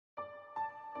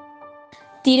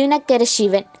തിരുനക്കര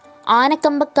ശിവൻ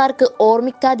ആനക്കമ്പക്കാർക്ക്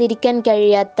ഓർമ്മിക്കാതിരിക്കാൻ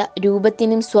കഴിയാത്ത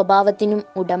രൂപത്തിനും സ്വഭാവത്തിനും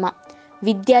ഉടമ.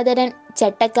 വിദ്യാധരൻ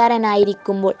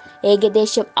ചട്ടക്കാരനായിരിക്കുമ്പോൾ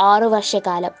ഏകദേശം 6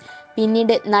 വർഷക്കാലം.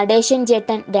 പിന്നീട് നടേശൻ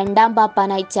ചേട്ടൻ 2ാം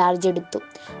പാപ്പാനായി ചാർജെടുത്തു.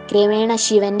 ക്രമേണ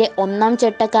ശിവന്റെ 1ാം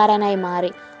ചട്ടക്കാരനായി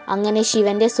മാറി. അങ്ങനെ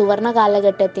ശിവന്റെ സുവർണ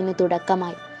കാലഘട്ടത്തിന്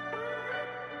തുടക്കമായി.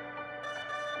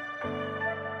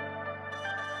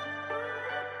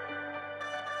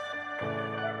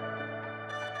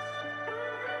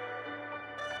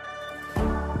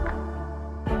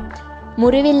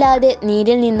 മുറിവില്ലാതെ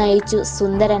നീരിൽ നിന്നയച്ചു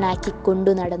സുന്ദരനാക്കി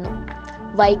കൊണ്ടു നടന്നു.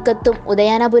 വൈക്കത്തും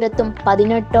ഉദയനപുരത്തും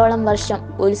 18ഓളം വർഷം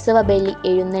ഉത്സവ ബലി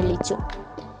എഴുന്നള്ളിച്ചു.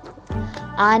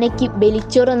 ആനയ്ക്ക്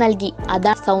ബലിച്ചോറ് നൽകി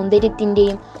അതാണ്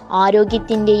സൗന്ദര്യത്തിൻ്റെയും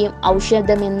ആരോഗ്യത്തിൻ്റെയും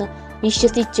ഔഷധമെന്നു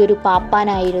വിശ്വസിച്ചൊരു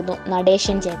പാപ്പാനായിരുന്നു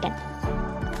നടേശൻ ചേട്ടൻ.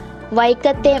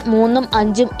 വൈക്കത്തെ 3ഉം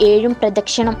 5ഉം 7ഉം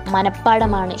പ്രദക്ഷിണം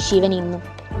മനപ്പാടമാണ് ശിവൻ ഇന്നും.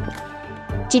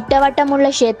 ചിട്ടവട്ടമുള്ള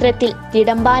ക്ഷേത്രത്തിൽ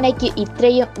തിടമ്പാനയ്ക്ക്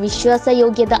ഇത്രയും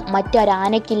വിശ്വാസയോഗ്യത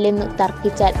മറ്റൊരാനയ്ക്കില്ലെന്നു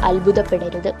തർക്കിച്ചാൽ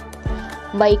അത്ഭുതപ്പെടരുത്.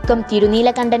 വൈക്കം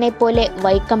തിരുനീലകണ്ഠനെ പോലെ,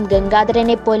 വൈക്കം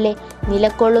ഗംഗാധരനെ പോലെ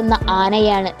നിലകൊള്ളുന്ന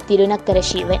ആനയാണ് തിരുനക്കര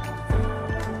ശിവൻ.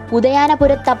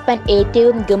 ഉദയാനപുരത്തപ്പൻ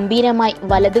ഏറ്റവും ഗംഭീരമായി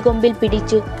വലതുകൊമ്പിൽ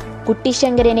പിടിച്ചു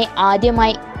കുട്ടിശങ്കരനെ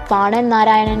ആദ്യമായി പാണൻ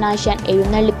നാരായണനാശാൻ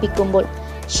എഴുന്നള്ളിപ്പിക്കുമ്പോൾ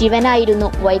ശിവനായിരുന്നു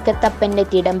വൈക്കത്തപ്പന്റെ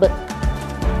തിടമ്പ്.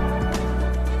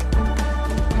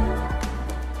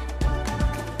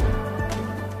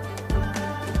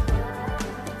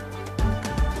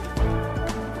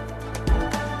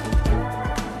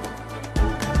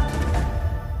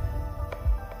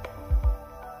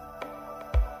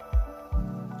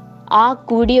 ആ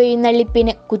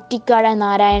കൂടിയൊഴുന്നള്ളിപ്പിന് കുറ്റിക്കാട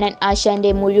നാരായണൻ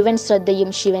ആശാന്റെ മുഴുവൻ ശ്രദ്ധയും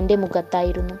ശിവന്റെ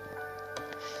മുഖത്തായിരുന്നു.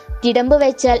 തിടമ്പ്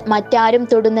വെച്ചാൽ മറ്റാരും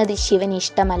തൊടുന്നത് ശിവൻ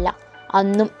ഇഷ്ടമല്ല.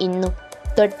 അന്നും ഇന്നും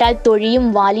തൊട്ടാൽ തൊഴിയും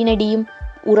വാലിനടിയും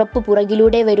ഉറപ്പ്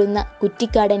പുറകിലൂടെ വരുന്ന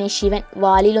കുറ്റിക്കാടനെ ശിവൻ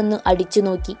വാലിലൊന്നു അടിച്ചു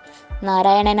നോക്കി.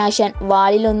 നാരായണനാശാൻ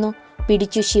വാലിലൊന്നു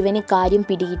പിടിച്ചു. ശിവന് കാര്യം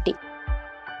പിടികിട്ടി.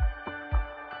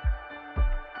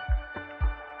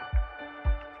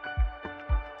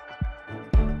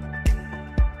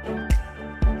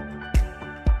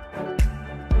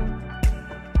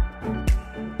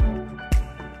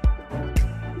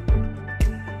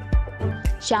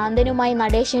 ശാന്തനുമായി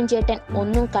നടേശൻ ചേട്ടൻ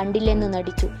ഒന്നും കണ്ടില്ലെന്ന്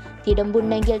നടിച്ചു.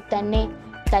 തിടമ്പുണ്ടെങ്കിൽ തന്നെ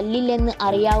തല്ലില്ലെന്ന്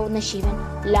അറിയാവുന്ന ശിവൻ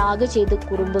ലാഗ് ചെയ്ത്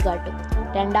കുറുമ്പ് കാട്ടും.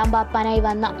 2ാം പാപ്പാനായി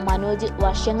വന്ന മനോജ്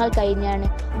വർഷങ്ങൾ കഴിഞ്ഞാണ്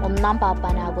 1ാം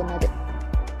പാപ്പാനാകുന്നത്.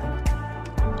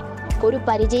 ഒരു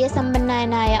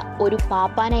പരിചയസമ്പന്നനായ ഒരു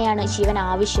പാപ്പാനെയാണ് ശിവൻ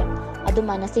ആവശ്യം. അത്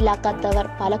മനസ്സിലാക്കാത്തവർ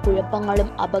പല കുഴപ്പങ്ങളും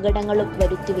അപകടങ്ങളും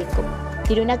വരുത്തിവെക്കും.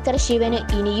 തിരുനക്കര ശിവന്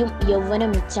ഇനിയും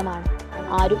യൗവനം മിച്ചമാണ്.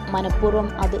 ആരും മനഃപൂർവ്വം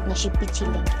അത്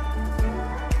നശിപ്പിച്ചില്ലെങ്കിൽ.